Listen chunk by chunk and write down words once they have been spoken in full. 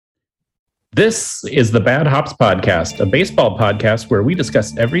This is the Bad Hops Podcast, a baseball podcast where we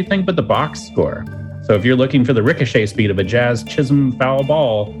discuss everything but the box score. So if you're looking for the ricochet speed of a Jazz Chisholm foul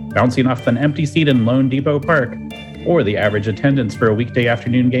ball bouncing off an empty seat in Lone Depot Park, or the average attendance for a weekday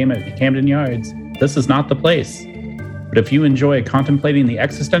afternoon game at Camden Yards, this is not the place. But if you enjoy contemplating the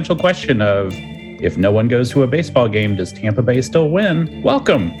existential question of, if no one goes to a baseball game, does Tampa Bay still win?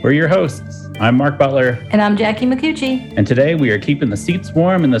 Welcome. We're your hosts. I'm Mark Butler. And I'm Jackie McCucci. And today we are keeping the seats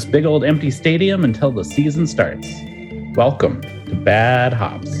warm in this big old empty stadium until the season starts. Welcome to Bad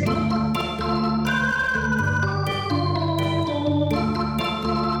Hops.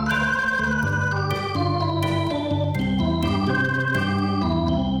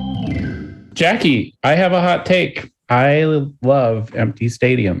 Jackie, I have a hot take. I love empty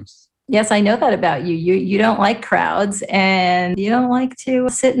stadiums. Yes, I know that about you. You don't like crowds and you don't like to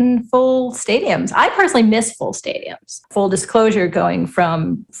sit in full stadiums. I personally miss full stadiums. Full disclosure, going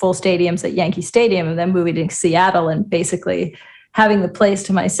from full stadiums at Yankee Stadium and then moving to Seattle and basically having the place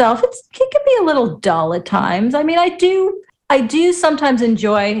to myself, it can be a little dull at times. I mean, I do sometimes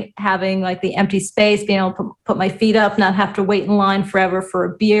enjoy having like the empty space, being able to put my feet up, not have to wait in line forever for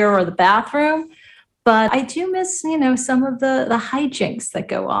a beer or the bathroom. But I do miss, some of the hijinks that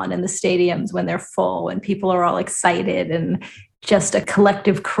go on in the stadiums when they're full and people are all excited and just a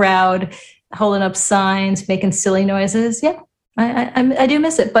collective crowd holding up signs, making silly noises. Yeah, I do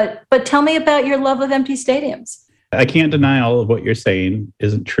miss it. But tell me about your love of empty stadiums. I can't deny all of what you're saying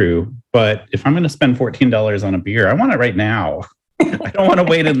isn't true. But if I'm going to spend $14 on a beer, I want it right now. I don't want to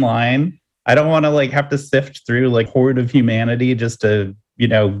wait in line. I don't want to have to sift through horde of humanity just to,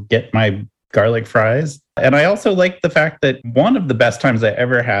 get my garlic fries. And I also like the fact that one of the best times I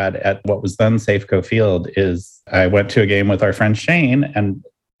ever had at what was then Safeco Field is I went to a game with our friend Shane, and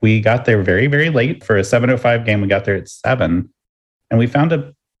we got there very, very late for a 7:05 game. We got there at 7, and we found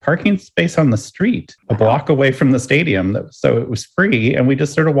a parking space on the street a block away from the stadium. So it was free, and we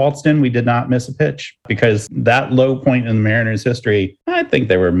just sort of waltzed in. We did not miss a pitch because that low point in the Mariners' history, I think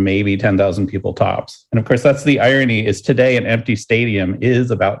there were maybe 10,000 people tops. And of course, that's the irony, is today an empty stadium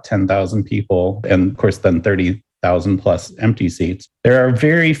is about 10,000 people. And of course, then 30,000 plus empty seats. There are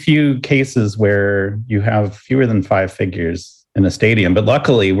very few cases where you have fewer than 5 figures in a stadium. But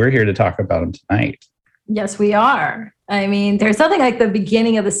luckily, we're here to talk about them tonight. Yes, we are. I mean, there's nothing like the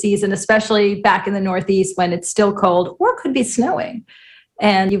beginning of the season, especially back in the Northeast when it's still cold or could be snowing.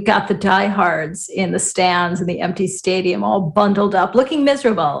 And you've got the diehards in the stands in the empty stadium all bundled up, looking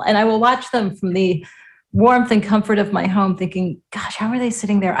miserable. And I will watch them from the warmth and comfort of my home thinking, gosh, how are they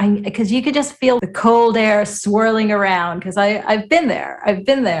sitting there? Because you could just feel the cold air swirling around because I've been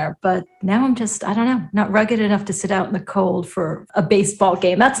there. But now I'm just, I don't know, not rugged enough to sit out in the cold for a baseball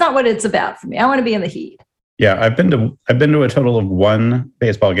game. That's not what it's about for me. I want to be in the heat. Yeah, I've been to a total of one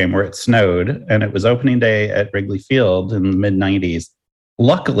baseball game where it snowed, and it was opening day at Wrigley Field in the mid-90s.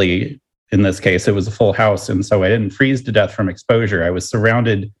 Luckily, in this case, it was a full house, and so I didn't freeze to death from exposure. I was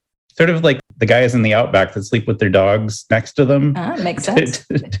surrounded sort of like the guys in the outback that sleep with their dogs next to them. Makes sense.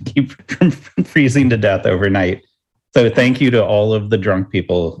 To keep from freezing to death overnight. So thank you to all of the drunk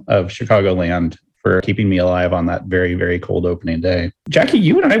people of Chicagoland for keeping me alive on that very, very cold opening day. Jackie,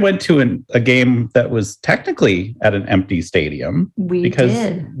 you and I went to a game that was technically at an empty stadium. We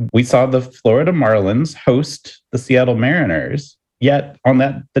saw the Florida Marlins host the Seattle Mariners. Yet on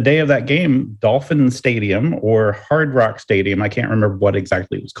the day of that game, Dolphin Stadium or Hard Rock Stadium, I can't remember what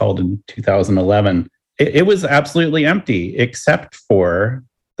exactly it was called in 2011, it was absolutely empty except for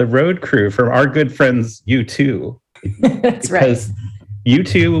the road crew from our good friends U2. That's right.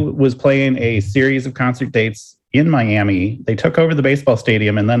 U2 was playing a series of concert dates in Miami. They took over the baseball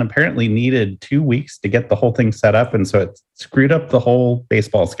stadium and then apparently needed 2 weeks to get the whole thing set up. And so it screwed up the whole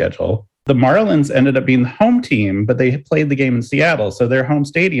baseball schedule. The Marlins ended up being the home team, but they played the game in Seattle. So their home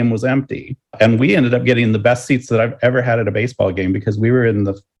stadium was empty. And we ended up getting the best seats that I've ever had at a baseball game because we were in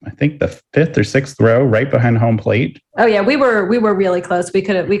the 5th or 6th row, right behind home plate. Oh yeah, we were really close. We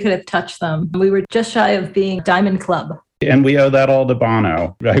could have touched them. We were just shy of being Diamond Club. And we owe that all to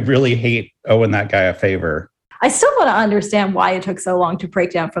Bono. I really hate owing that guy a favor. I still want to understand why it took so long to break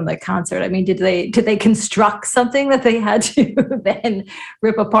down from the concert. I mean, did they construct something that they had to then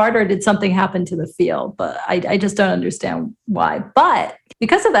rip apart, or did something happen to the field? But I just don't understand why. But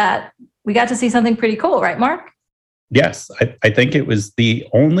because of that, we got to see something pretty cool, right, Mark? Yes, I think it was the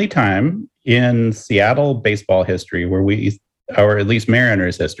only time in Seattle baseball history or at least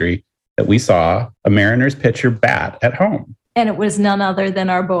Mariners history, that we saw a Mariners pitcher bat at home. And it was none other than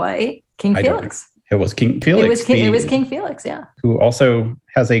our boy, King Felix. It was King Felix. It was King Felix, yeah. Who also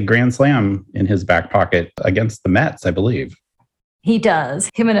has a grand slam in his back pocket against the Mets, I believe. He does.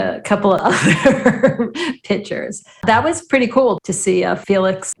 Him and a couple of other pitchers. That was pretty cool to see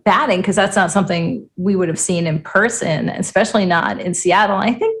Felix batting, because that's not something we would have seen in person, especially not in Seattle. And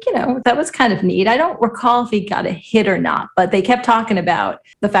I think, that was kind of neat. I don't recall if he got a hit or not, but they kept talking about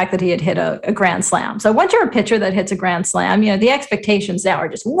the fact that he had hit a grand slam. So once you're a pitcher that hits a grand slam, the expectations now are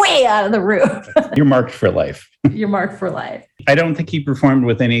just way out of the roof. You're marked for life. You're marked for life. I don't think he performed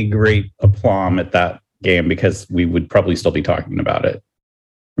with any great aplomb at that game, because we would probably still be talking about it.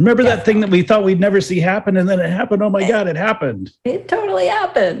 Remember that thing that we thought we'd never see happen, and then it happened? Oh my God, it happened. It totally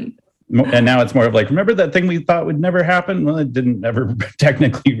happened. And now it's more of like, remember that thing we thought would never happen? Well, it didn't ever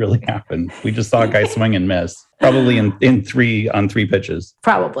technically really happen. We just saw a guy swing and miss, probably in three pitches.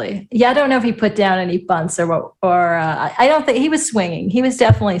 Probably. Yeah, I don't know if he put down any bunts or I don't think he was swinging. He was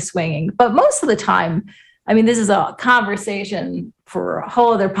definitely swinging. But most of the time, this is a conversation for a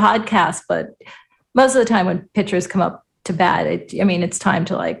whole other podcast, but most of the time when pitchers come up to bat, it's time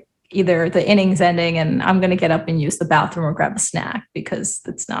to either the inning's ending and I'm going to get up and use the bathroom or grab a snack, because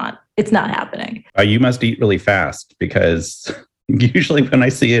it's not happening. You must eat really fast, because usually when I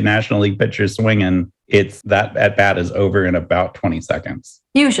see a National League pitcher swinging, it's that at bat is over in about 20 seconds.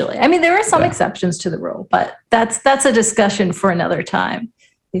 Usually. There are some exceptions to the rule, but that's a discussion for another time.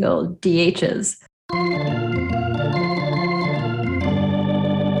 The old DHs.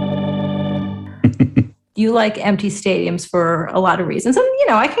 You like empty stadiums for a lot of reasons. And,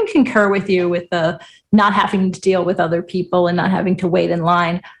 I can concur with you with the not having to deal with other people and not having to wait in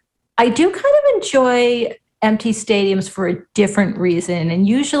line. I do kind of enjoy empty stadiums for a different reason. And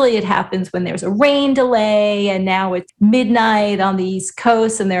usually it happens when there's a rain delay, and now it's midnight on the East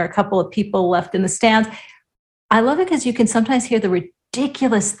Coast and there are a couple of people left in the stands. I love it because you can sometimes hear the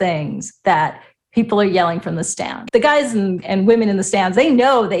ridiculous things that people are yelling from the stand. The guys and women in the stands, they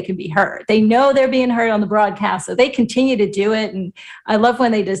know they can be heard. They know they're being heard on the broadcast, so they continue to do it. And I love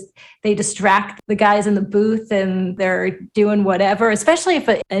when they distract the guys in the booth and they're doing whatever, especially if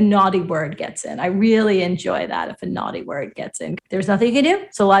a naughty word gets in. I really enjoy that if a naughty word gets in. There's nothing you can do.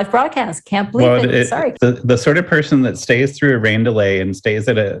 It's a live broadcast. Can't believe it. Sorry. The sort of person that stays through a rain delay and stays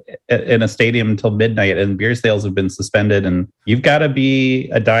in a stadium until midnight, and beer sales have been suspended, and you've got to be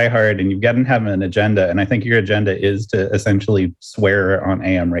a diehard and you've got to have an agenda. And I think your agenda is to essentially swear on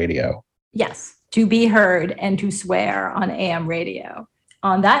AM radio. Yes, to be heard and to swear on AM radio.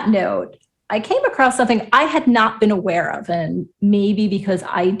 On that note, I came across something I had not been aware of, and maybe because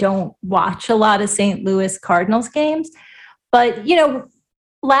I don't watch a lot of St. Louis Cardinals games. But,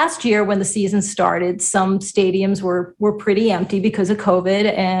 last year when the season started, some stadiums were pretty empty because of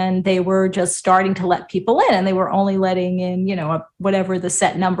COVID, and they were just starting to let people in, and they were only letting in, whatever the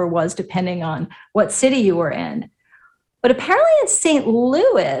set number was, depending on what city you were in. But apparently in St.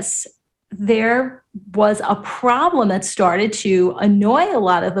 Louis, there was a problem that started to annoy a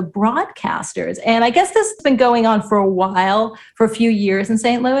lot of the broadcasters. And I guess this has been going on for a while, for a few years in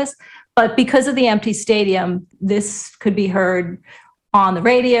St. Louis. But because of the empty stadium, this could be heard on the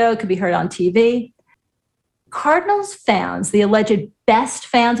radio, could be heard on TV. Cardinals fans, the alleged best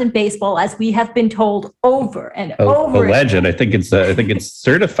fans in baseball, as we have been told over and over. Alleged. I think it's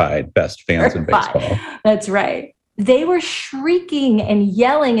certified best fans in baseball. That's right. They were shrieking and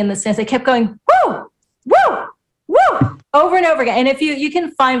yelling in the stands. They kept going, woo, woo, woo, over and over again. And if you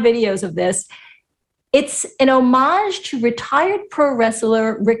can find videos of this, it's an homage to retired pro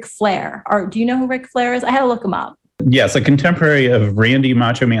wrestler Ric Flair. Do you know who Ric Flair is? I had to look him up. Yes, a contemporary of Randy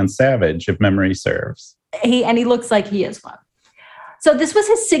Macho Man Savage, if memory serves. He looks like he is one. So this was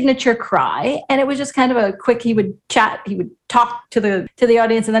his signature cry, and it was just kind of a quick. He would chat, he would talk to the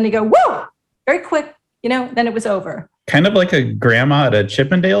audience, and then he'd go, "Whoa!" Very quick, then it was over. Kind of like a grandma at a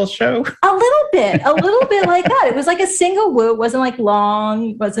Chippendales show? A little bit like that. It was like a single woo. It wasn't like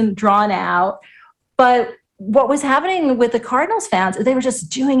long, wasn't drawn out. But what was happening with the Cardinals fans, they were just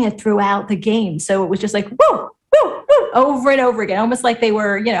doing it throughout the game. So it was just like, woo, woo, woo, over and over again, almost like they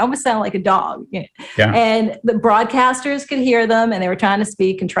were, almost sounded like a dog. Yeah. And the broadcasters could hear them, and they were trying to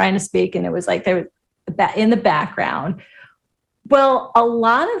speak, and it was like they were in the background. Well, a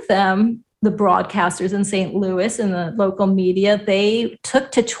lot of them, the broadcasters in St. Louis and the local media, they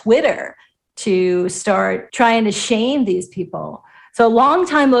took to Twitter to start trying to shame these people. So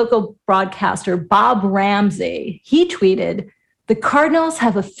longtime local broadcaster Bob Ramsey, he tweeted, "The Cardinals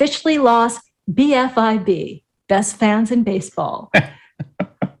have officially lost BFIB, best fans in baseball."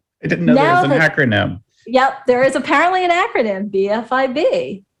 I didn't know there was an acronym. Yep, there is apparently an acronym,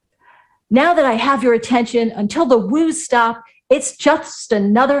 BFIB. "Now that I have your attention, until the woos stop, it's just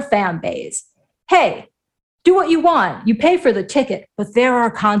another fan base. Hey, do what you want. You pay for the ticket, but there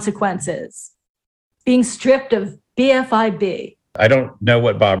are consequences. Being stripped of BFIB, I don't know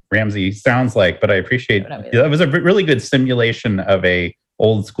what Bob Ramsey sounds like, but I appreciate that was a really good simulation of a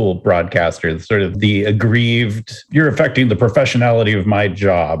old school broadcaster, sort of the aggrieved, you're affecting the professionality of my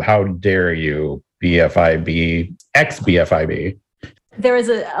job. How dare you, BFIB, ex-BFIB. There is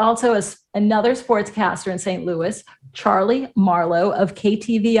also another sportscaster in St. Louis, Charlie Marlowe of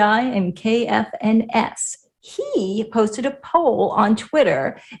KTVI and KFNS. He posted a poll on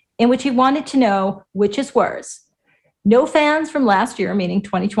Twitter in which he wanted to know which is worse. No fans from last year, meaning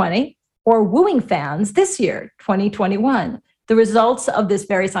 2020, or wooing fans this year, 2021. The results of this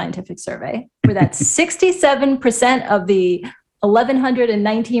very scientific survey were that 67% of the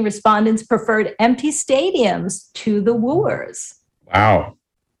 1,119 respondents preferred empty stadiums to the wooers. Wow.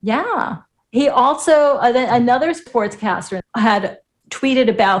 Yeah. He also, another sportscaster had tweeted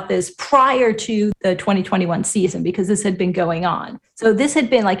about this prior to the 2021 season because this had been going on. So this had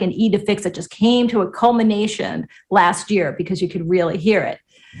been like an e-to-fix that just came to a culmination last year because you could really hear it.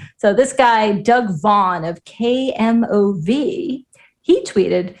 So this guy, Doug Vaughn of KMOV, he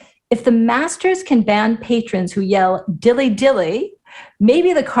tweeted, if the Masters can ban patrons who yell dilly dilly,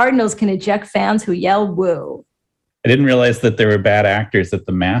 maybe the Cardinals can eject fans who yell woo. I didn't realize that there were bad actors at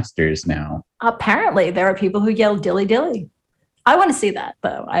the Masters now. Apparently, there are people who yell dilly dilly. I want to see that,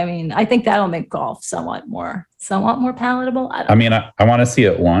 though. I mean, I think that'll make golf somewhat more palatable. I want to see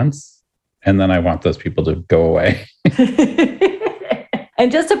it once, and then I want those people to go away.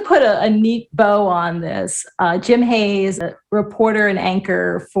 And just to put a neat bow on this, Jim Hayes, a reporter and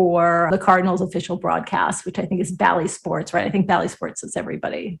anchor for the Cardinals official broadcast, which I think is Bally Sports, right? I think Bally Sports is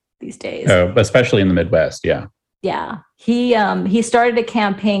everybody these days. Oh, especially in the Midwest, yeah. Yeah. He started a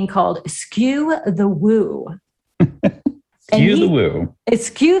campaign called Eschew the Woo. Eschew the Woo.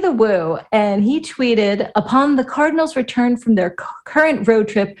 Eschew the Woo. And he tweeted, upon the Cardinals' return from their current road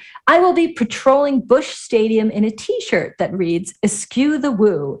trip, I will be patrolling Busch Stadium in a t-shirt that reads, Eschew the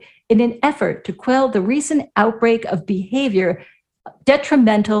Woo, in an effort to quell the recent outbreak of behavior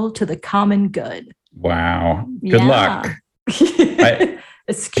detrimental to the common good. Wow. Good luck.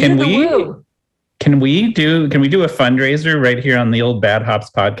 Eschew the Woo. Can we do a fundraiser right here on the old Bad Hops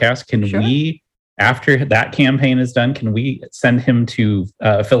podcast? Can we, after that campaign is done, can we send him to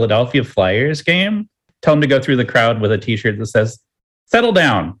Philadelphia Flyers game? Tell him to go through the crowd with a t-shirt that says, settle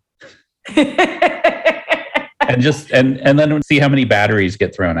down. and then see how many batteries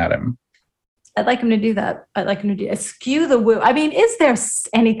get thrown at him. I'd like him to do that. Eschew the Woo. I mean, is there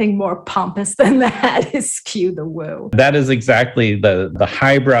anything more pompous than that? Eschew the Woo. That is exactly the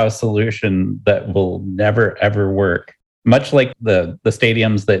highbrow solution that will never, ever work. Much like the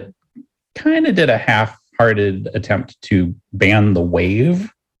stadiums that kind of did a half-hearted attempt to ban the wave.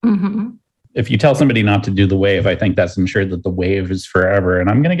 Mm-hmm. If you tell somebody not to do the wave, I think that's ensured that the wave is forever. And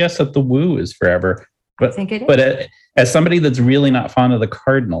I'm going to guess that the woo is forever. But, I think it is. But as somebody that's really not fond of the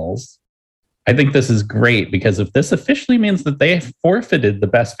Cardinals, I think this is great because if this officially means that they forfeited the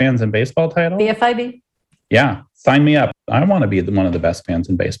best fans in baseball title. BFIB. Yeah, sign me up. I want to be one of the best fans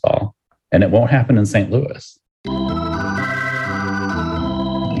in baseball. And it won't happen in St. Louis.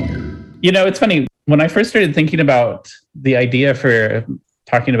 You know, it's funny. When I first started thinking about the idea for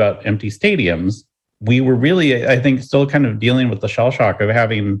talking about empty stadiums, we were really, I think, still kind of dealing with the shell shock of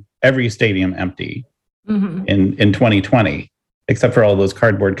having every stadium empty in 2020. Except for all those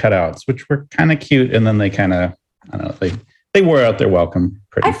cardboard cutouts, which were kind of cute. And then they kind of, I don't know, they wore out their welcome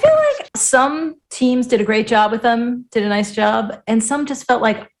pretty I feel like some teams did a great job with them, did a nice job. And some just felt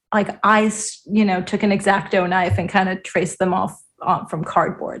like I, took an X-Acto knife and kind of traced them off from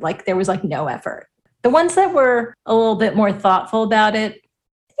cardboard. Like there was like no effort. The ones that were a little bit more thoughtful about it,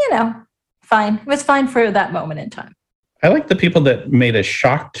 fine. It was fine for that moment in time. I like the people that made a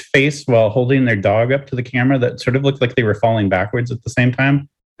shocked face while holding their dog up to the camera that sort of looked like they were falling backwards at the same time.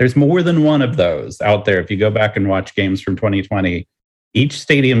 There's more than one of those out there. If you go back and watch games from 2020, each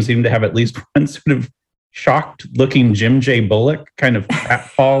stadium seemed to have at least one sort of shocked looking Jim J. Bullock kind of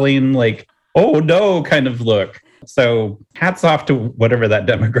falling, like, oh no, kind of look. So hats off to whatever that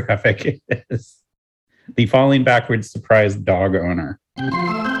demographic is. The falling backwards surprised dog owner.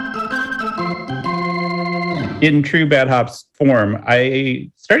 In true Bad Hops form,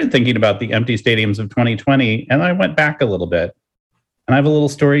 I started thinking about the empty stadiums of 2020, and I went back a little bit. And I have a little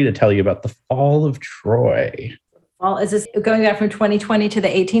story to tell you about the fall of Troy. Well, is this going back from 2020 to the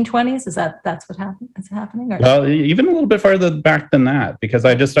 1820s? That's what happened? Is it happening? Or? Well, even a little bit farther back than that, because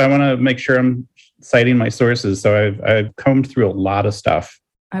I want to make sure I'm citing my sources. So I've combed through a lot of stuff.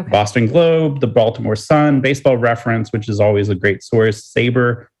 Okay. Boston Globe, the Baltimore Sun, Baseball Reference, which is always a great source,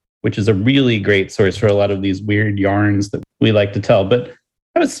 Sabre, which is a really great source for a lot of these weird yarns that we like to tell. But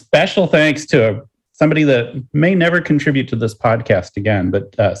I have a special thanks to somebody that may never contribute to this podcast again,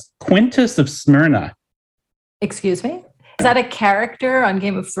 but Quintus of Smyrna. Excuse me? Is that a character on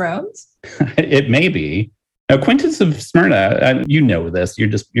Game of Thrones? It may be. Now, Quintus of Smyrna, you know this.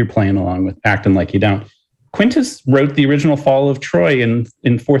 You're playing along with acting like you don't. Quintus wrote the original Fall of Troy in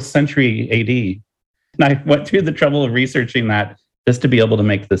 4th century AD. And I went through the trouble of researching that just to be able to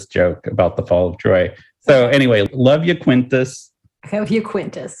make this joke about the Fall of Troy. So anyway, love you, Quintus. Love you,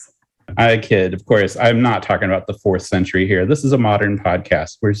 Quintus. I kid, of course. I'm not talking about the 4th century here. This is a modern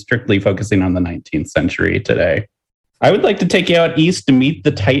podcast. We're strictly focusing on the 19th century today. I would like to take you out east to meet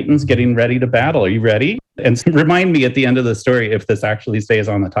the Titans getting ready to battle. Are you ready? And remind me at the end of the story if this actually stays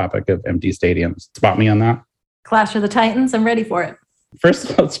on the topic of empty stadiums. Spot me on that. Clash of the Titans. I'm ready for it.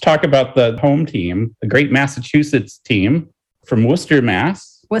 First, let's talk about the home team, the great Massachusetts team from Worcester,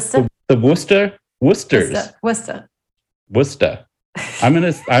 Mass. Worcester? The Worcesters. Worcester. I'm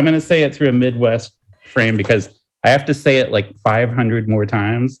gonna say it through a Midwest frame because I have to say it like 500 more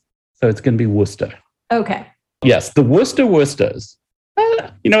times. So it's gonna be Worcester. Okay. Yes, the Worcesters.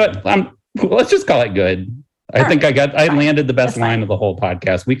 You know what? Let's just call it good. I think I landed the best line of the whole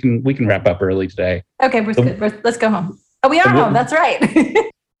podcast. We can wrap up early today. Okay, we're good. Let's go home. Oh, we are home. That's right.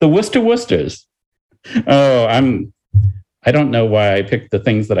 The Worcesters. Oh, I don't know why I picked the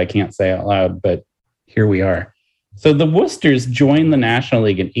things that I can't say out loud, but here we are. So the Worcesters joined the National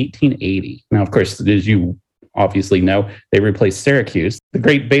League in 1880. Now, of course, as you obviously know, they replaced Syracuse, the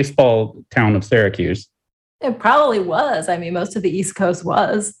great baseball town of Syracuse. It probably was. I mean, most of the East Coast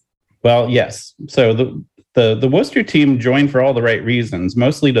was. Well, yes. So the Worcester team joined for all the right reasons,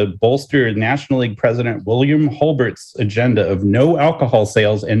 mostly to bolster National League President William Holbert's agenda of no alcohol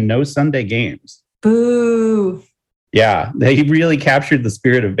sales and no Sunday games. Boo. Yeah, he really captured the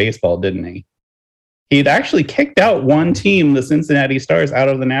spirit of baseball, didn't he? He'd actually kicked out one team, the Cincinnati Stars, out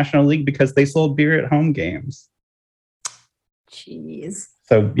of the National League because they sold beer at home games. Jeez.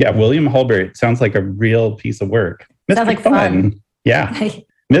 So, yeah, William Holbert sounds like a real piece of work. Mr. Sounds like fun. Yeah.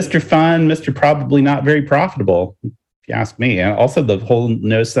 Mr. Fun, Mr. Probably not very profitable, if you ask me. And also the whole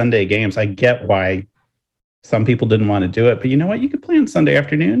no Sunday games. I get why some people didn't want to do it. But you know what? You could play on Sunday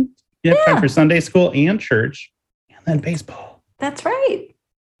afternoon. You have time for Sunday school and church and then baseball. That's right.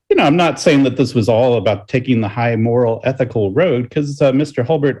 You know, I'm not saying that this was all about taking the high moral, ethical road, because Mr.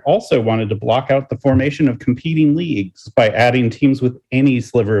 Holbert also wanted to block out the formation of competing leagues by adding teams with any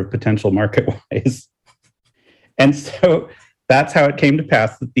sliver of potential market-wise. And so that's how it came to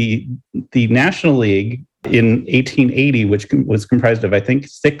pass that the National League in 1880, which was comprised of, I think,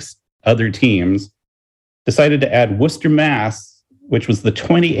 6 other teams, decided to add Worcester, Mass., which was the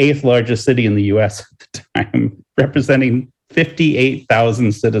 28th largest city in the U.S. at the time, representing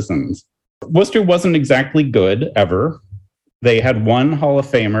 58,000 citizens. Worcester wasn't exactly good ever. They had one Hall of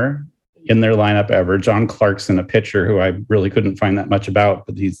Famer in their lineup ever, John Clarkson, a pitcher who I really couldn't find that much about,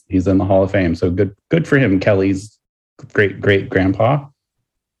 but he's in the Hall of Fame. So good for him, Kelly's great-great-grandpa.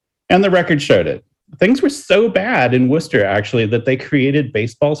 And the record showed it. Things were so bad in Worcester, actually, that they created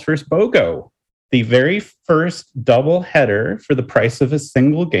baseball's first BOGO. The very first doubleheader for the price of a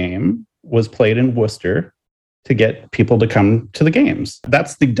single game was played in Worcester to get people to come to the games.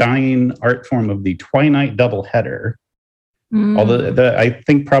 That's the dying art form of the twilight doubleheader. Although I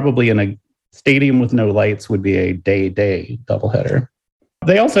think probably in a stadium with no lights would be a day doubleheader.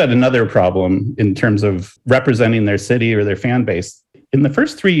 They also had another problem in terms of representing their city or their fan base. In the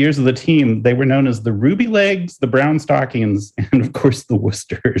first 3 years of the team, they were known as the Ruby Legs, the Brown Stockings, and of course the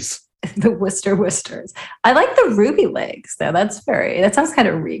Worcesters. The Worcesters. I like the Ruby Legs, though. That sounds kind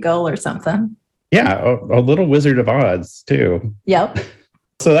of regal or something. Yeah, a little Wizard of Oz, too. Yep.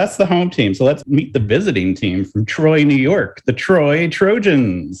 So that's the home team. So let's meet the visiting team from Troy, New York, the Troy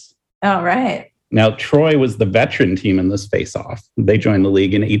Trojans. All right. Now, Troy was the veteran team in this face-off. They joined the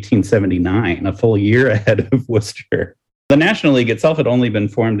league in 1879, a full year ahead of Worcester. The National League itself had only been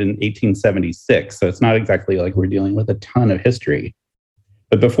formed in 1876, so it's not exactly like we're dealing with a ton of history.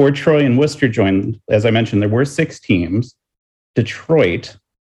 But before Troy and Worcester joined, as I mentioned, there were 6 teams. Detroit,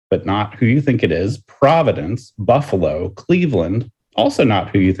 but not who you think it is. Providence, Buffalo, Cleveland, also not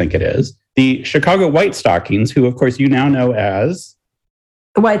who you think it is. The Chicago White Stockings, who, of course, you now know as...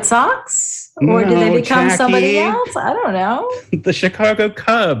 The White Sox? Or did they become somebody else? I don't know. The Chicago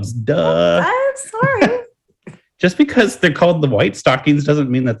Cubs, duh. I'm sorry. Just because they're called the White Stockings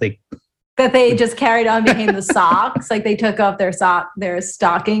doesn't mean that they just carried on became the Sox. Like they took off their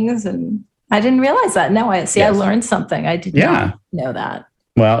stockings, and I didn't realize that. No, I learned something. I did not know that.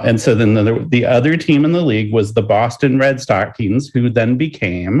 Well, and so then the other team in the league was the Boston Red Stockings, who then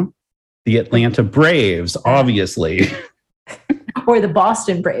became the Atlanta Braves, obviously. Or the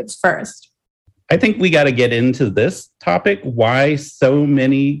Boston Braves first. I think we got to get into this topic, why so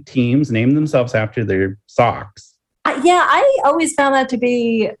many teams name themselves after their socks. Yeah, I always found that to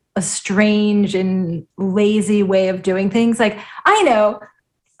be a strange and lazy way of doing things. Like, I know,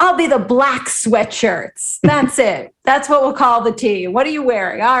 I'll be the black sweatshirts. That's it. That's what we'll call the team. What are you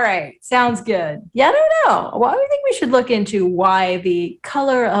wearing? All right, sounds good. Yeah, I don't know. Well, I think we should look into why the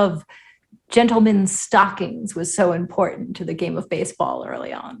color of gentlemen's stockings was so important to the game of baseball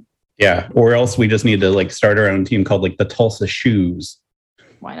early on. Yeah, or else we just need to like start our own team called like the Tulsa Shoes.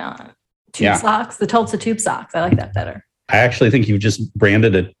 Why not? Tube socks, the Tulsa tube socks. I like that better. I actually think you've just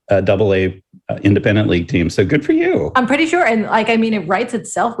branded a double-A independent league team. So good for you. I'm pretty sure. And like, I mean, it writes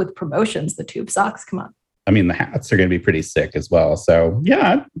itself with promotions, the tube socks. Come on. I mean, the hats are going to be pretty sick as well. So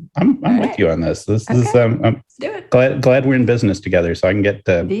yeah, I'm with you on this. This is Let's do it. Glad we're in business together, so I can get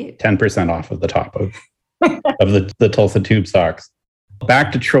 10% off of the top of the Tulsa tube socks.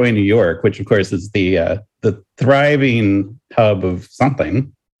 Back to Troy, New York, which of course is the thriving hub of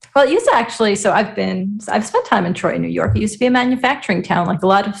something. Well, it used to actually. So I've spent time in Troy, New York. It used to be a manufacturing town, like a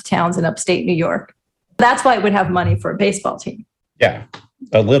lot of towns in upstate New York. That's why it would have money for a baseball team. Yeah,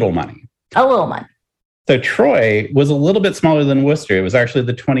 a little money. A little money. So Troy was a little bit smaller than Worcester. It was actually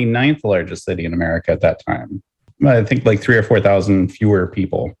the 29th largest city in America at that time. I think like 3,000 or 4,000 fewer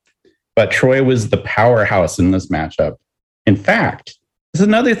people. But Troy was the powerhouse in this matchup. In fact, this is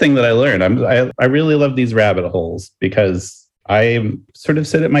another thing that I learned. I really love these rabbit holes because I sort of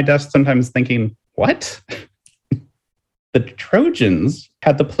sit at my desk sometimes thinking, what? The Trojans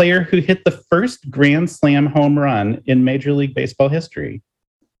had the player who hit the first Grand Slam home run in Major League Baseball history.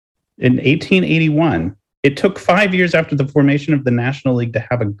 In 1881, it took 5 years after the formation of the National League to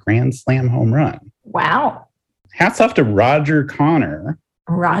have a Grand Slam home run. Wow. Hats off to Roger Connor.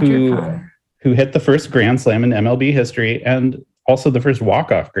 Who hit the first Grand Slam in MLB history and also the first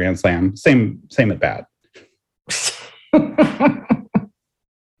walk-off Grand Slam. Same at bat.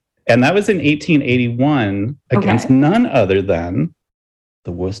 And that was in 1881 against none other than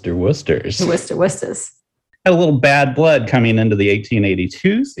the Worcester Worcesters. The Worcester Worcesters. Had a little bad blood coming into the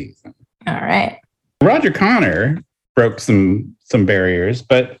 1882 season. All right. Roger Connor broke some barriers,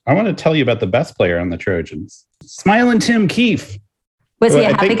 but I want to tell you about the best player on the Trojans. Smiling Tim Keefe. Was he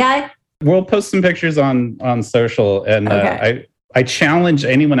a happy guy? We'll post some pictures on social, and I challenge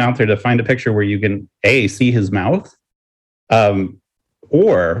anyone out there to find a picture where you can see his mouth,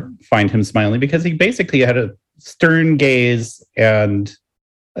 or find him smiling, because he basically had a stern gaze and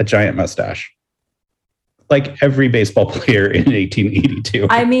a giant mustache, like every baseball player in 1882.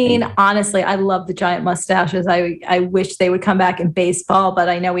 I mean, honestly, I love the giant mustaches. I wish they would come back in baseball, but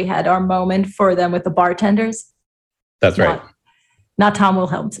I know we had our moment for them with the bartenders. That's right. Not Tom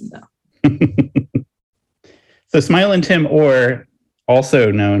Wilhelmsen, though. So Smilin' Tim, or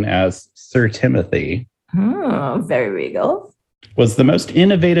also known as Sir Timothy, very regal, was the most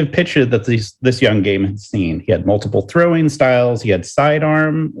innovative pitcher that this young game had seen. He had multiple throwing styles. He had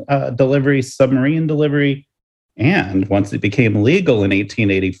sidearm delivery, submarine delivery, and once it became legal in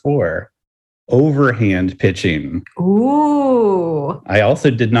 1884, overhand pitching. Ooh. I also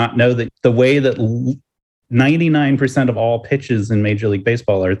did not know that the way that 99% of all pitches in Major League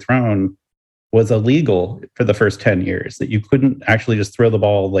Baseball are thrown was illegal for the first 10 years, that you couldn't actually just throw the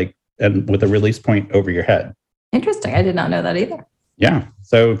ball and with a release point over your head. Interesting. I did not know that either. Yeah.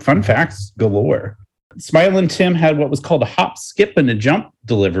 So fun facts galore. Smilin' Tim had what was called a hop, skip, and a jump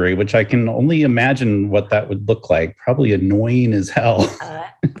delivery, which I can only imagine what that would look like. Probably annoying as hell.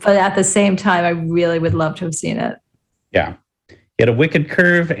 But at the same time, I really would love to have seen it. Yeah. He had a wicked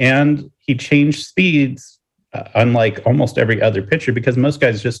curve, and he changed speeds, unlike almost every other pitcher, because most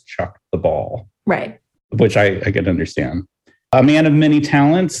guys just chuck the ball. Right. Which I can understand. A man of many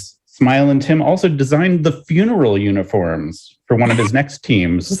talents, Smilin' Tim also designed the funeral uniforms for one of his next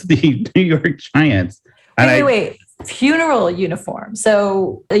teams, the New York Giants. Wait. Funeral uniform.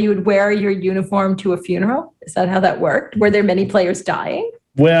 So you would wear your uniform to a funeral? Is that how that worked? Were there many players dying?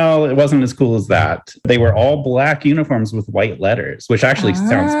 Well, it wasn't as cool as that. They were all black uniforms with white letters, which actually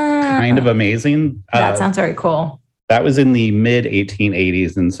sounds kind of amazing. That sounds very cool. That was in the mid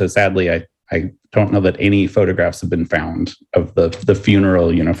 1880s. And so sadly, I don't know that any photographs have been found of the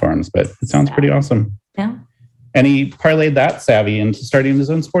funeral uniforms, but it sounds pretty awesome. Yeah. And he parlayed that savvy into starting his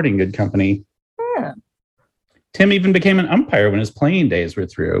own sporting good company. Yeah. Tim even became an umpire when his playing days were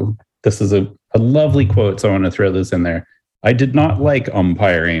through. This is a lovely quote, so I want to throw this in there. I did not like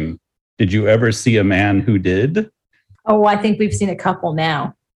umpiring. Did you ever see a man who did? Oh, I think we've seen a couple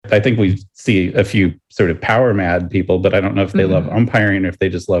now. I think we see a few sort of power mad people, but I don't know if they love umpiring or if they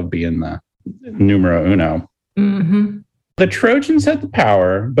just love being the numero uno. Mm-hmm. The Trojans had the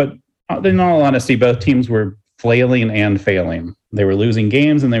power, but In all honesty, both teams were flailing and failing. They were losing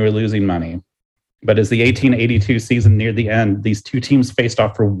games and they were losing money. But as the 1882 season neared the end, these two teams faced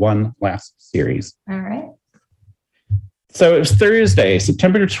off for one last series. All right. So it was Thursday,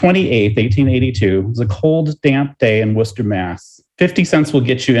 September 28th, 1882. It was a cold, damp day in Worcester, Mass. 50 cents will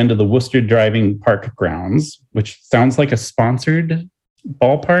get you into the Worcester Driving Park grounds, which sounds like a sponsored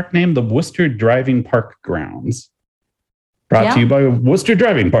ballpark name, the Worcester Driving Park grounds. Brought to you by Worcester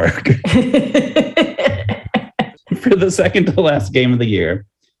Driving Park. For the second to last game of the year.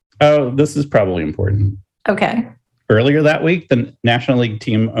 Oh, this is probably important. Okay. Earlier that week, the National League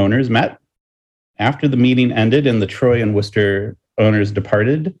team owners met. After the meeting ended and the Troy and Worcester owners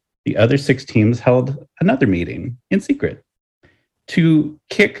departed, the other 6 teams held another meeting in secret to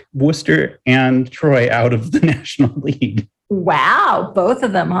kick Worcester and Troy out of the National League. Wow. Both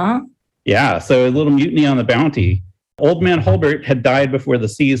of them, huh? Yeah. So a little mutiny on the bounty. Old Man Hulbert had died before the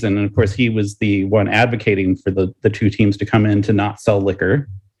season. And of course, he was the one advocating for the two teams to come in to not sell liquor.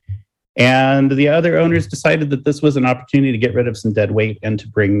 And the other owners decided that this was an opportunity to get rid of some dead weight and to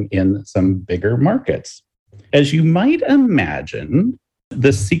bring in some bigger markets. As you might imagine,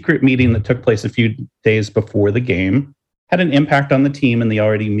 this secret meeting that took place a few days before the game had an impact on the team and the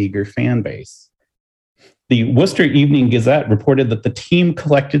already meager fan base. The Worcester Evening Gazette reported that the team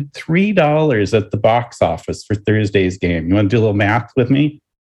collected $3 at the box office for Thursday's game. You want to do a little math with me?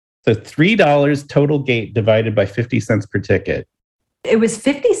 So $3 total gate divided by 50 cents per ticket. It was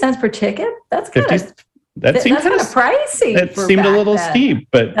 50 cents per ticket? That's kind of That seemed kind of pricey. It seemed a little steep,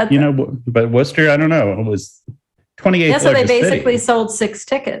 but but Worcester, I don't know, it was 28th. Yeah, so they basically sold 6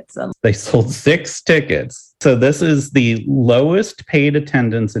 tickets. They sold 6 tickets. So this is the lowest paid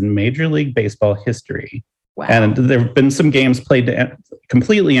attendance in Major League Baseball history. Wow. And there have been some games played to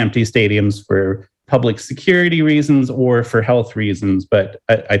completely empty stadiums for public security reasons or for health reasons, but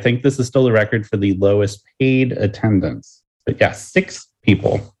I think this is still a record for the lowest paid attendance. But yeah, 6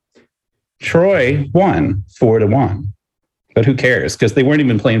 people. Troy won 4-1. But who cares? Because they weren't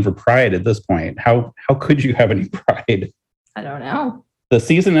even playing for pride at this point. How could you have any pride? I don't know. The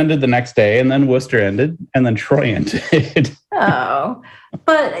season ended the next day, and then Worcester ended, and then Troy ended. Oh,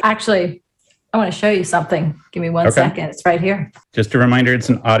 but actually, I want to show you something. Give me one second. It's right here. Just a reminder, it's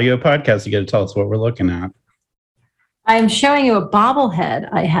an audio podcast. You got to tell us what we're looking at. I'm showing you a bobblehead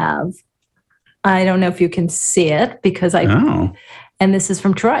I have. I don't know if you can see it because and this is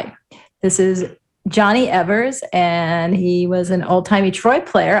from Troy. This is Johnny Evers, and he was an old-timey Troy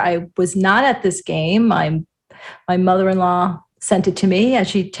player. I was not at this game. My mother-in-law sent it to me, as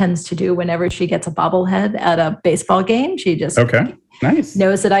she tends to do whenever she gets a bobblehead at a baseball game. She just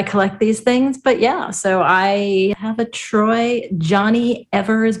knows that I collect these things. But yeah, so I have a Troy Johnny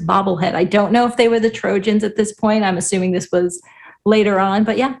Evers bobblehead. I don't know if they were the Trojans at this point. I'm assuming this was later on,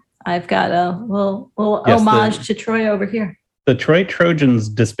 but yeah. I've got a little homage to Troy over here. The Troy Trojans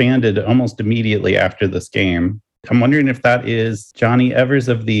disbanded almost immediately after this game. I'm wondering if that is Johnny Evers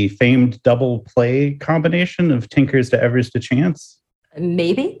of the famed double play combination of Tinkers to Evers to Chance.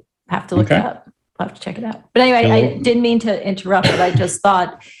 Maybe. Have to look it up. I'll have to check it out. But anyway, I didn't mean to interrupt, but I just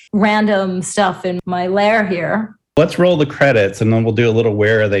thought random stuff in my lair here. Let's roll the credits, and then we'll do a little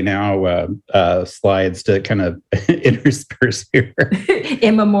Where Are They Now slides to kind of intersperse here.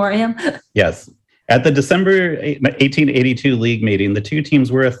 In memoriam. Yes. At the December 1882 league meeting, the two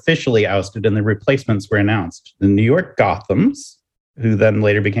teams were officially ousted and the replacements were announced. The New York Gothams, who then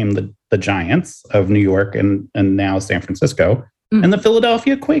later became the Giants of New York and now San Francisco, and the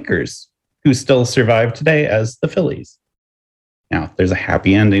Philadelphia Quakers, who still survive today as the Phillies. Now, there's a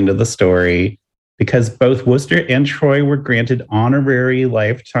happy ending to the story, because both Worcester and Troy were granted honorary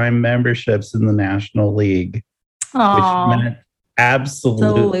lifetime memberships in the National League, which meant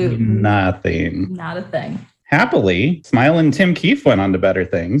absolutely nothing. Not a thing. Happily, Smiling Tim Keefe went on to better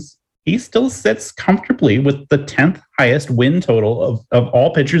things. He still sits comfortably with the 10th highest win total of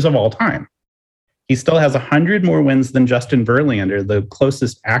all pitchers of all time. He still has 100 more wins than Justin Verlander, the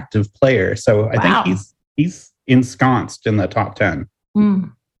closest active player. So I think he's ensconced in the top 10.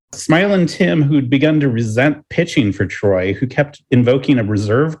 Smiling Tim, who'd begun to resent pitching for Troy, who kept invoking a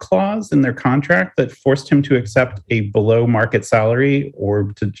reserve clause in their contract that forced him to accept a below market salary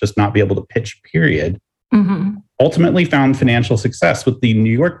or to just not be able to pitch, period, ultimately found financial success with the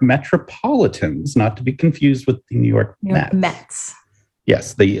New York Metropolitans, not to be confused with the New York Mets.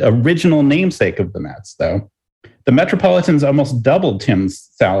 Yes, the original namesake of the Mets, though. The Metropolitans almost doubled Tim's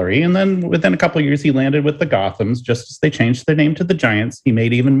salary, and then within a couple of years, he landed with the Gothams. Just as they changed their name to the Giants, he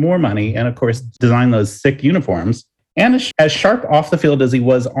made even more money and, of course, designed those sick uniforms. And as sharp off the field as he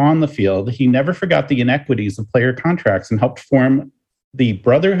was on the field, he never forgot the inequities of player contracts and helped form the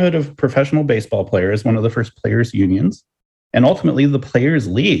Brotherhood of Professional Baseball Players, one of the first players' unions, and ultimately the Players'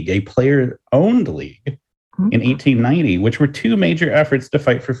 League, a player-owned league in 1890, which were two major efforts to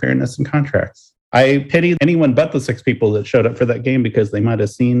fight for fairness in contracts. I pity anyone but the 6 people that showed up for that game because they might have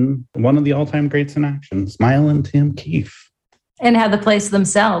seen one of the all-time greats in action, Smiling Tim Keefe. And had the place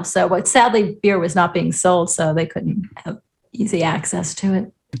themselves. So, but sadly, beer was not being sold, so they couldn't have easy access to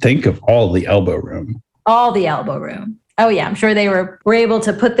it. Think of all the elbow room. All the elbow room. Oh, yeah. I'm sure they were able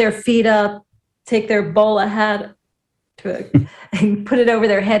to put their feet up, take their bowler hat, and put it over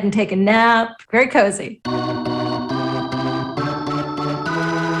their head and take a nap. Very cozy.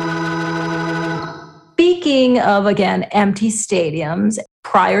 Speaking of, again, empty stadiums,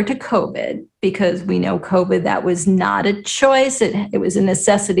 prior to COVID, because we know COVID, that was not a choice. It was a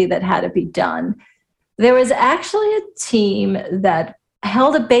necessity that had to be done. There was actually a team that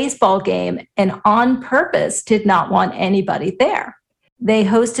held a baseball game and on purpose did not want anybody there. They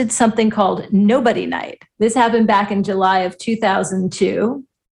hosted something called Nobody Night. This happened back in July of 2002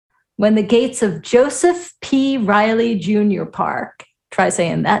 when the gates of Joseph P. Riley Jr. Park, try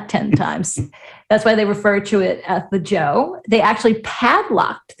saying that 10 times. That's why they refer to it as the Joe. They actually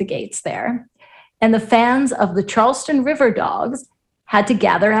padlocked the gates there. And the fans of the Charleston River Dogs had to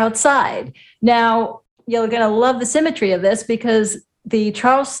gather outside. Now, you're going to love the symmetry of this because the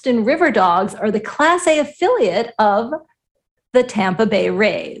Charleston River Dogs are the Class A affiliate of the Tampa Bay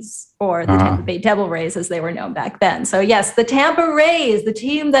Rays, or the Tampa Bay Devil Rays, as they were known back then. So yes, the Tampa Rays, the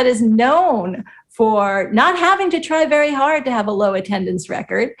team that is known for not having to try very hard to have a low attendance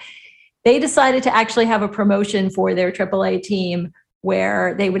record, they decided to actually have a promotion for their AAA team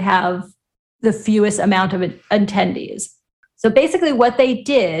where they would have the fewest amount of attendees. So basically what they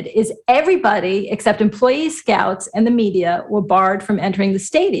did is everybody except employee scouts and the media were barred from entering the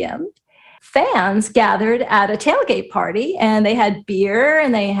stadium. Fans gathered at a tailgate party and they had beer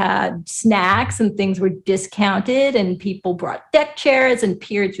and they had snacks and things were discounted and people brought deck chairs and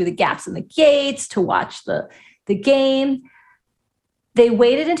peered through the gaps in the gates to watch the game. They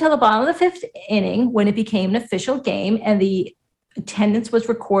waited until the bottom of the 5th inning when it became an official game and the attendance was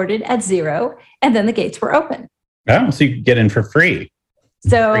recorded at 0 and then the gates were open. Oh, so you could get in for free.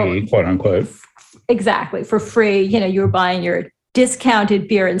 So, free, quote unquote. Exactly, for free. You know, you were buying your discounted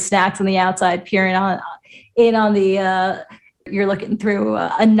beer and snacks on the outside, peering on the, you're looking through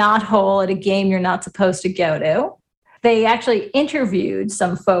a knothole at a game you're not supposed to go to. They actually interviewed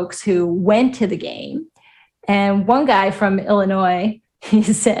some folks who went to the game. And one guy from Illinois, he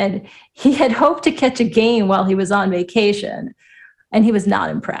said he had hoped to catch a game while he was on vacation. And he was not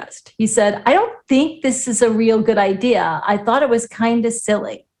impressed. He said, I don't think this is a real good idea. I thought it was kind of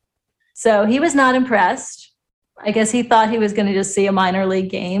silly. So he was not impressed. I guess he thought he was going to just see a minor league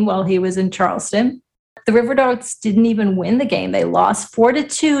game while he was in Charleston. The River Dogs didn't even win the game. They lost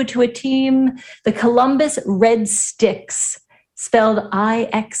 4-2 to a team, the Columbus Red Sticks, spelled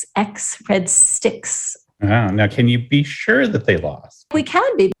IXX, Red Sticks. Wow. Now, can you be sure that they lost? We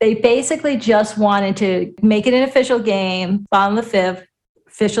can be. They basically just wanted to make it an official game, bottom of the 5th,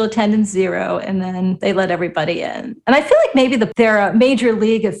 official attendance 0, and then they let everybody in. And I feel like maybe their major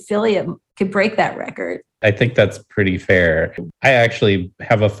league affiliate could break that record. I think that's pretty fair. I actually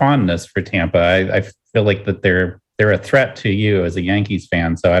have a fondness for Tampa. I feel like that they're a threat to you as a Yankees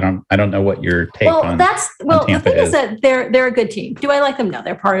fan. So I don't know what your take on Tampa the thing is that they're a good team. Do I like them? No,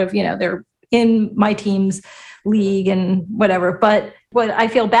 they're part of, they're in my team's league and whatever. But what I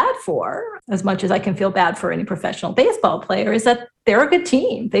feel bad for, as much as I can feel bad for any professional baseball player, is that they're a good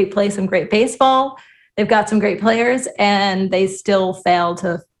team. They play some great baseball. They've got some great players, and they still fail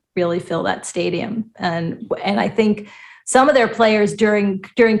to really fill that stadium. And I think some of their players during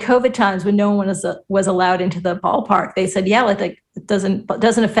COVID times when no one was allowed into the ballpark, they said, yeah, like it doesn't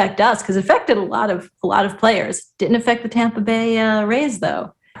affect us, because it affected a lot of players. Didn't affect the Tampa Bay Rays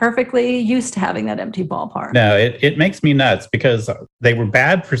though. Perfectly used to having that empty ballpark. No, it makes me nuts because they were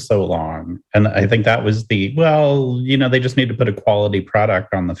bad for so long. And I think that was they just need to put a quality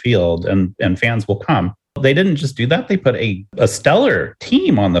product on the field and fans will come. They didn't just do that. They put a stellar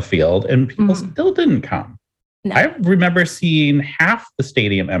team on the field and people still didn't come. No. I remember seeing half the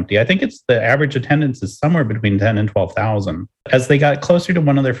stadium empty. I think it's the average attendance is somewhere between 10 and 12,000. As they got closer to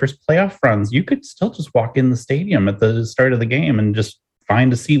one of their first playoff runs, you could still just walk in the stadium at the start of the game and just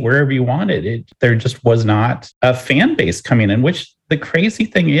find a seat wherever you wanted. There just was not a fan base coming in, which the crazy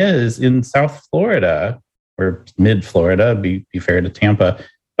thing is in South Florida or mid Florida, be fair to Tampa,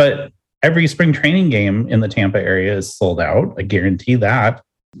 but every spring training game in the Tampa area is sold out. I guarantee that.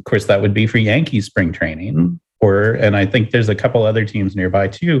 Of course, that would be for Yankees spring training, and I think there's a couple other teams nearby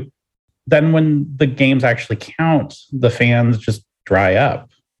too. Then when the games actually count, the fans just dry up.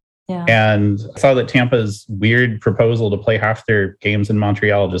 Yeah. And I saw that Tampa's weird proposal to play half their games in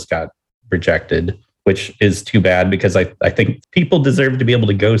Montreal just got rejected, which is too bad because I think people deserve to be able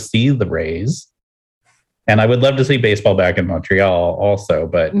to go see the Rays. And I would love to see baseball back in Montreal also,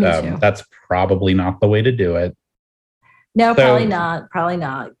 but that's probably not the way to do it. No, probably not. Probably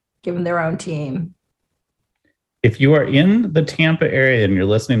not. Give them their own team. If you are in the Tampa area and you're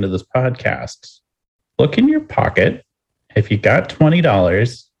listening to this podcast, look in your pocket. If you got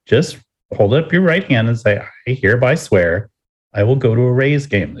 $20, just hold up your right hand and say, I hereby swear I will go to a Rays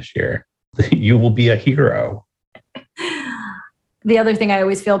game this year. You will be a hero. The other thing, I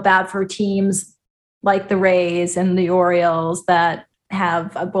always feel bad for teams like the Rays and the Orioles that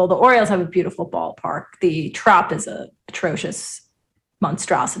have, well, the Orioles have a beautiful ballpark. The Trop is a atrocious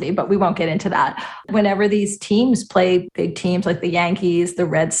monstrosity, but we won't get into that. Whenever these teams play big teams like the Yankees, the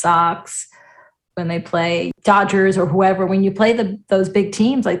Red Sox, when they play Dodgers or whoever, when you play those big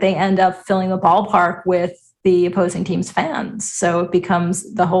teams, like they end up filling the ballpark with the opposing team's fans. So it becomes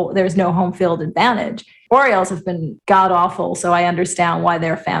there's no home field advantage. Orioles have been god awful, so I understand why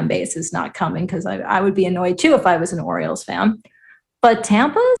their fan base is not coming, because I would be annoyed too if I was an Orioles fan. But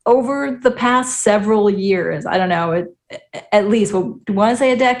Tampa, over the past several years, I don't know, at least, well, do you want to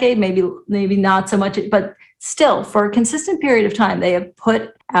say a decade? Maybe not so much, but still, for a consistent period of time, they have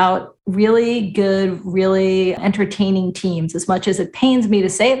put out really good, really entertaining teams, as much as it pains me to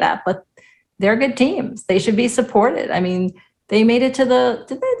say that, but they're good teams. They should be supported. I mean, they made it to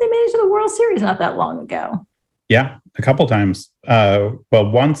the World Series not that long ago. Yeah, a couple times. Well,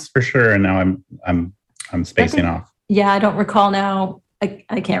 once for sure, and now I'm spacing off. Yeah, I don't recall now.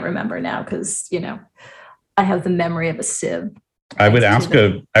 I can't remember now because, I have the memory of a sieve. I would ask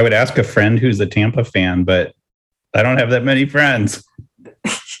a friend who's a Tampa fan, but I don't have that many friends.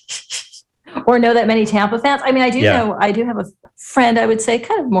 Or know that many Tampa fans. I mean, I do have a friend, I would say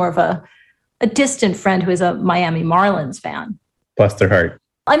kind of more of a distant friend who is a Miami Marlins fan. Bless their heart.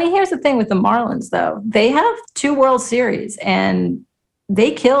 I mean, here's the thing with the Marlins, though. They have 2 World Series, and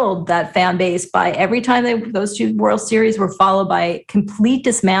they killed that fan base by every time those 2 World Series were followed by complete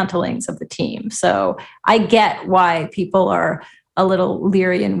dismantlings of the team. So I get why people are a little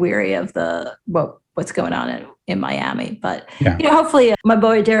leery and weary of what's going on in Miami. But hopefully my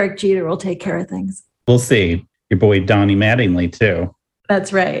boy Derek Jeter will take care of things. We'll see. Your boy Donnie Mattingly, too.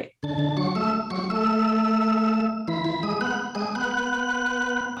 That's right.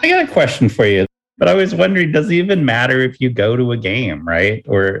 I got a question for you, but I was wondering, does it even matter if you go to a game, right?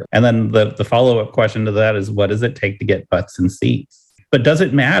 And then the follow-up question to that is, what does it take to get butts in seats? But does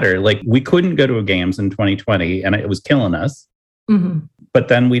it matter? Like, we couldn't go to games in 2020 and it was killing us. Mm-hmm. But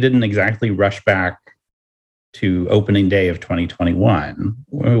then we didn't exactly rush back to opening day of 2021.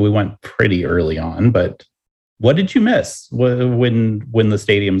 We went pretty early on, but what did you miss when the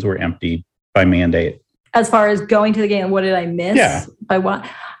stadiums were empty by mandate? As far as going to the game, what did I miss? Yeah. By what?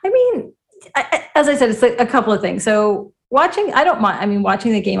 I mean, as I said, it's like a couple of things. So I don't mind. I mean,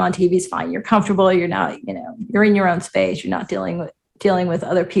 watching the game on TV is fine. You're comfortable. You're not, you're in your own space. You're not dealing with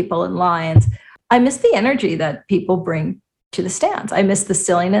other people in lines. I miss the energy that people bring to the stands. I miss the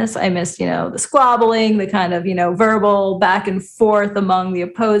silliness. I miss, the squabbling, the kind of, verbal back and forth among the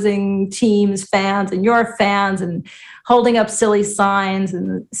opposing team's fans and your fans, and holding up silly signs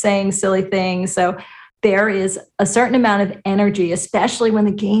and saying silly things. So there is a certain amount of energy, especially when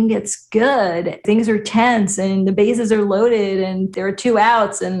the game gets good. Things are tense and the bases are loaded and there are 2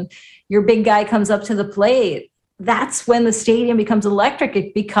 outs and your big guy comes up to the plate. That's when the stadium becomes electric.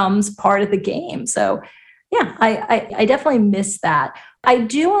 It becomes part of the game. So yeah, I definitely miss that. I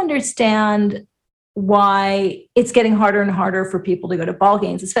do understand why it's getting harder and harder for people to go to ball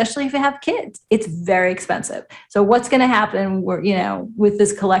games, especially if you have kids. It's very expensive. So what's going to happen with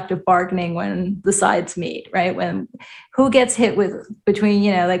this collective bargaining when the sides meet, right? When who gets hit between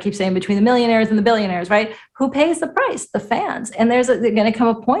they keep saying between the millionaires and the billionaires, right? Who pays the price? The fans. And there's going to come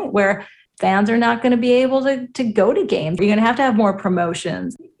a point where fans are not going to be able to go to games. You're going to have more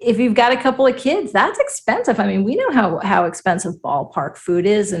promotions. If you've got a couple of kids, that's expensive. I mean, we know how expensive ballpark food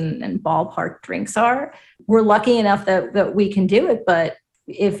is and ballpark drinks are. We're lucky enough that we can do it. But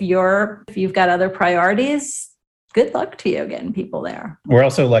if you've got other priorities, good luck to you getting people there. We're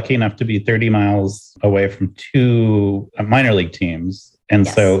also lucky enough to be 30 miles away from 2 minor league teams. And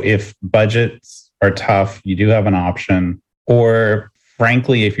Yes. So if budgets are tough, you do have an option. Or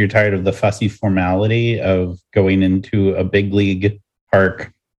frankly, if you're tired of the fussy formality of going into a big league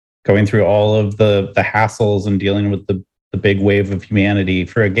park, going through all of the hassles and dealing with the big wave of humanity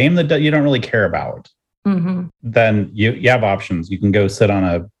for a game that you don't really care about, Mm-hmm. then you have options. You can go sit on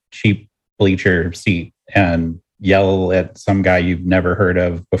a cheap bleacher seat and yell at some guy you've never heard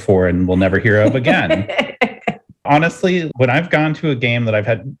of before and will never hear of again. Honestly, when I've gone to a game that I've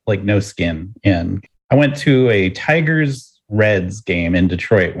had like no skin in, I went to a Tigers Reds game in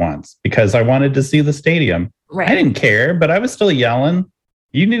Detroit once because I wanted to see the stadium. Right. I didn't care, but I was still yelling.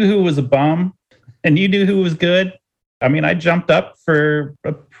 You knew who was a bum and you knew who was good. I mean, I jumped up for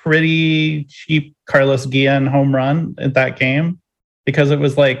a pretty cheap Carlos Guillen home run at that game because it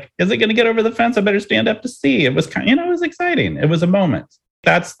was like, is it going to get over the fence? I better stand up to see. It was kind of, it was exciting. It was a moment.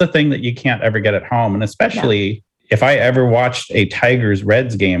 That's the thing that you can't ever get at home. And especially if I ever watched a Tigers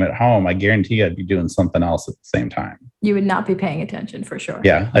Reds game at home, I guarantee I'd be doing something else at the same time. You would not be paying attention for sure.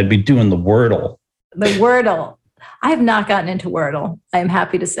 Yeah, I'd be doing the Wordle. The Wordle. I have not gotten into Wordle. I am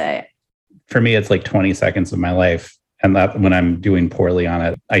happy to say. For me, it's like 20 seconds of my life. And that when I'm doing poorly on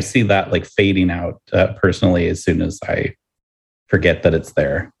it, I see that like fading out personally as soon as I forget that it's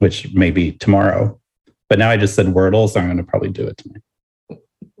there, which may be tomorrow. But now I just said Wordle, so I'm going to probably do it tonight.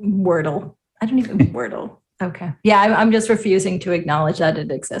 Wordle. I don't even Wordle. Okay. Yeah, I'm just refusing to acknowledge that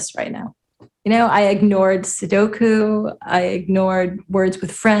it exists right now. You know, I ignored Sudoku. I ignored Words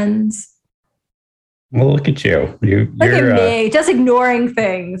with Friends. Well, look at you. You're at me, just ignoring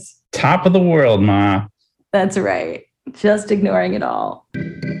things. Top of the world, Ma. That's right. Just ignoring it all.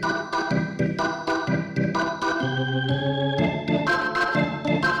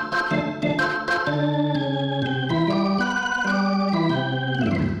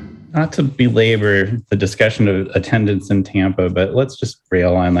 Not to belabor the discussion of attendance in Tampa, but let's just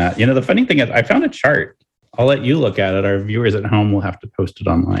rail on that. You know, the funny thing is I found a chart. I'll let you look at it. Our viewers at home will have to post it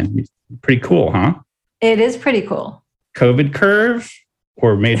online. Pretty cool, huh? It is pretty cool. COVID curve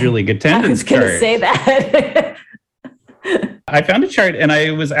or Major League attendance? I was going to say that. I found a chart and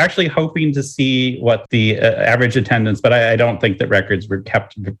I was actually hoping to see what the average attendance, but I don't think that records were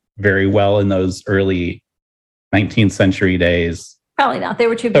kept very well in those early 19th century days. Probably not. They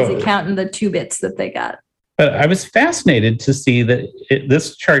were too busy counting the 2 bits that they got. But I was fascinated to see that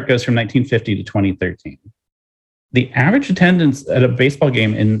this chart goes from 1950 to 2013. The average attendance at a baseball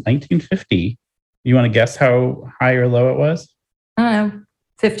game in 1950, you want to guess how high or low it was? I don't know,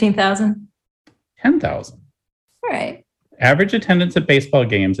 15,000? 10,000. All right. Average attendance at baseball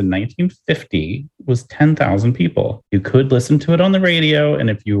games in 1950 was 10,000 people. You could listen to it on the radio, and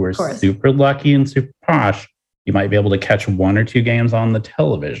if you were super lucky and super posh, you might be able to catch 1 or 2 games on the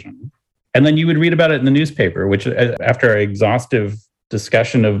television. And then you would read about it in the newspaper, which after an exhaustive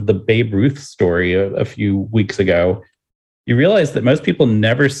discussion of the Babe Ruth story a few weeks ago, you realize that most people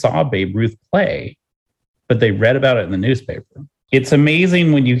never saw Babe Ruth play, but they read about it in the newspaper. It's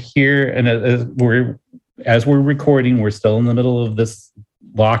amazing when you hear, and as we're recording, we're still in the middle of this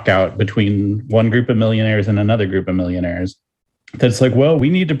lockout between one group of millionaires and another group of millionaires. That's like, well, we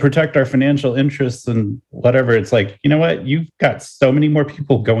need to protect our financial interests and whatever. It's like, you know what? You've got so many more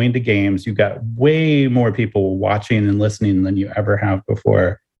people going to games. You've got way more people watching and listening than you ever have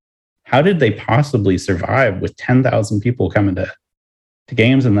before. How did they possibly survive with 10,000 people coming to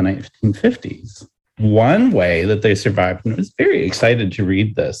games in the 1950s? One way that they survived, and I was very excited to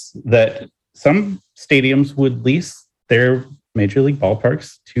read this, that some stadiums would lease their major league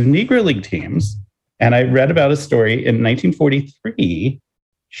ballparks to Negro League teams. And I read about a story in 1943,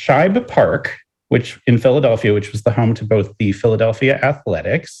 Shibe Park, which in Philadelphia, which was the home to both the Philadelphia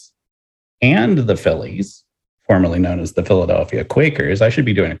Athletics and the Phillies, formerly known as the Philadelphia Quakers. I should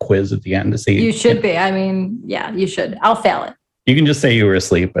be doing a quiz at the end to see. You should be. I mean, yeah, you should. I'll fail it. You can just say you were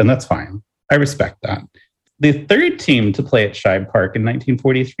asleep, and that's fine. I respect that. The third team to play at Shibe Park in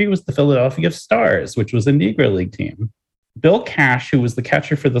 1943 was the Philadelphia Stars, which was a Negro League team. Bill Cash, who was the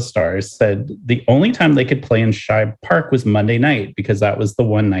catcher for the Stars, said the only time they could play in Shibe Park was Monday night because that was the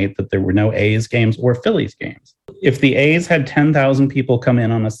one night that there were no A's games or Phillies games. If the A's had 10,000 people come in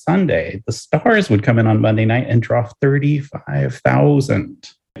on a Sunday, the Stars would come in on Monday night and draw 35,000.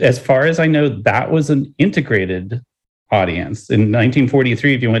 As far as I know, that was an integrated audience. In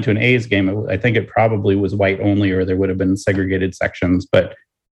 1943, if you went to an A's game, I think it probably was white only or there would have been segregated sections. But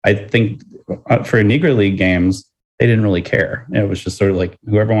I think for Negro League games, they didn't really care. It was just sort of like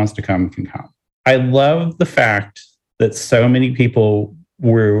whoever wants to come can come. I love the fact that so many people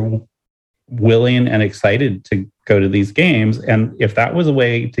were willing and excited to go to these games. And if that was a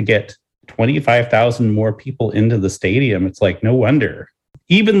way to get 25,000 more people into the stadium, it's like, no wonder.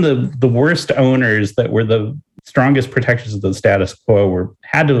 Even the worst owners that were the strongest protectors of the status quo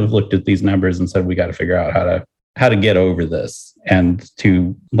had to have looked at these numbers and said, we got to figure out how to get over this and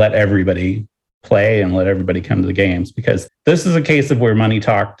to let everybody play and let everybody come to the games, because this is a case of where money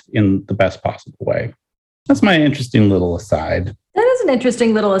talked in the best possible way. That's my interesting little aside. That is was an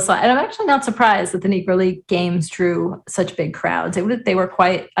interesting little aside. And I'm actually not surprised that the Negro League games drew such big crowds. They were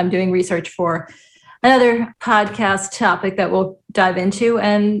quite, I'm doing research for another podcast topic that we'll dive into.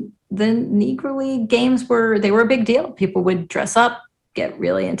 And the Negro League games were a big deal. People would dress up, get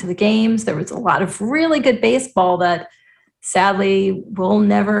really into the games. There was a lot of really good baseball that sadly we'll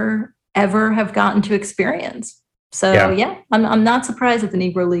never, ever have gotten to experience. So yeah, I'm not surprised that the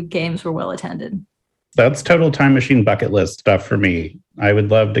Negro League games were well attended. That's total time machine bucket list stuff for me. I would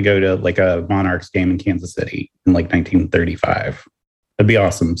love to go to like a Monarchs game in Kansas City in like 1935. That'd be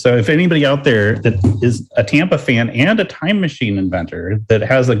awesome. So if anybody out there that is a Tampa fan and a time machine inventor that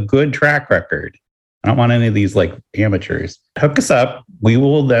has a good track record, I don't want any of these like amateurs, hook us up. We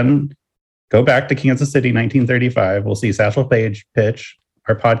will then go back to Kansas City, 1935. We'll see Satchel Paige pitch.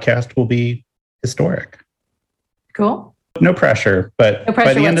 Our podcast will be historic. Cool. No pressure, but no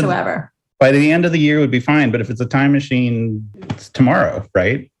pressure whatsoever. By the end of the year would be fine. But if it's a time machine, it's tomorrow,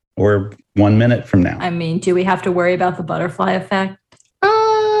 right? Or 1 minute from now. I mean, do we have to worry about the butterfly effect?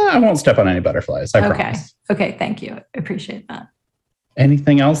 I won't step on any butterflies. I promise. Okay. Thank you. I appreciate that.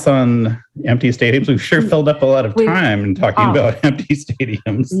 Anything else on empty stadiums? We've sure filled up a lot of time talking about empty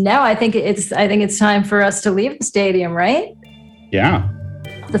stadiums. No, I think it's time for us to leave the stadium, right? Yeah.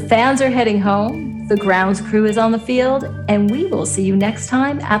 The fans are heading home, the grounds crew is on the field, and we will see you next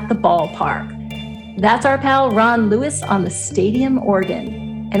time at the ballpark. That's our pal Ron Lewis on the stadium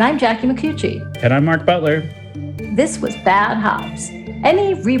organ. And I'm Jackie McCucci. And I'm Mark Butler. This was Bad Hops.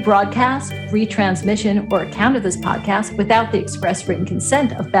 Any rebroadcast, retransmission, or account of this podcast without the express written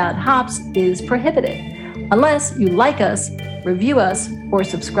consent of Bad Hops is prohibited, unless you like us, review us, or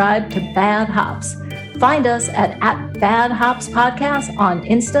subscribe to Bad Hops. Find us at Bad Hops Podcast on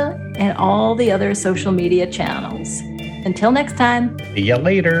Insta and all the other social media channels. Until next time. See ya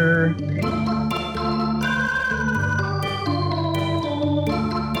later.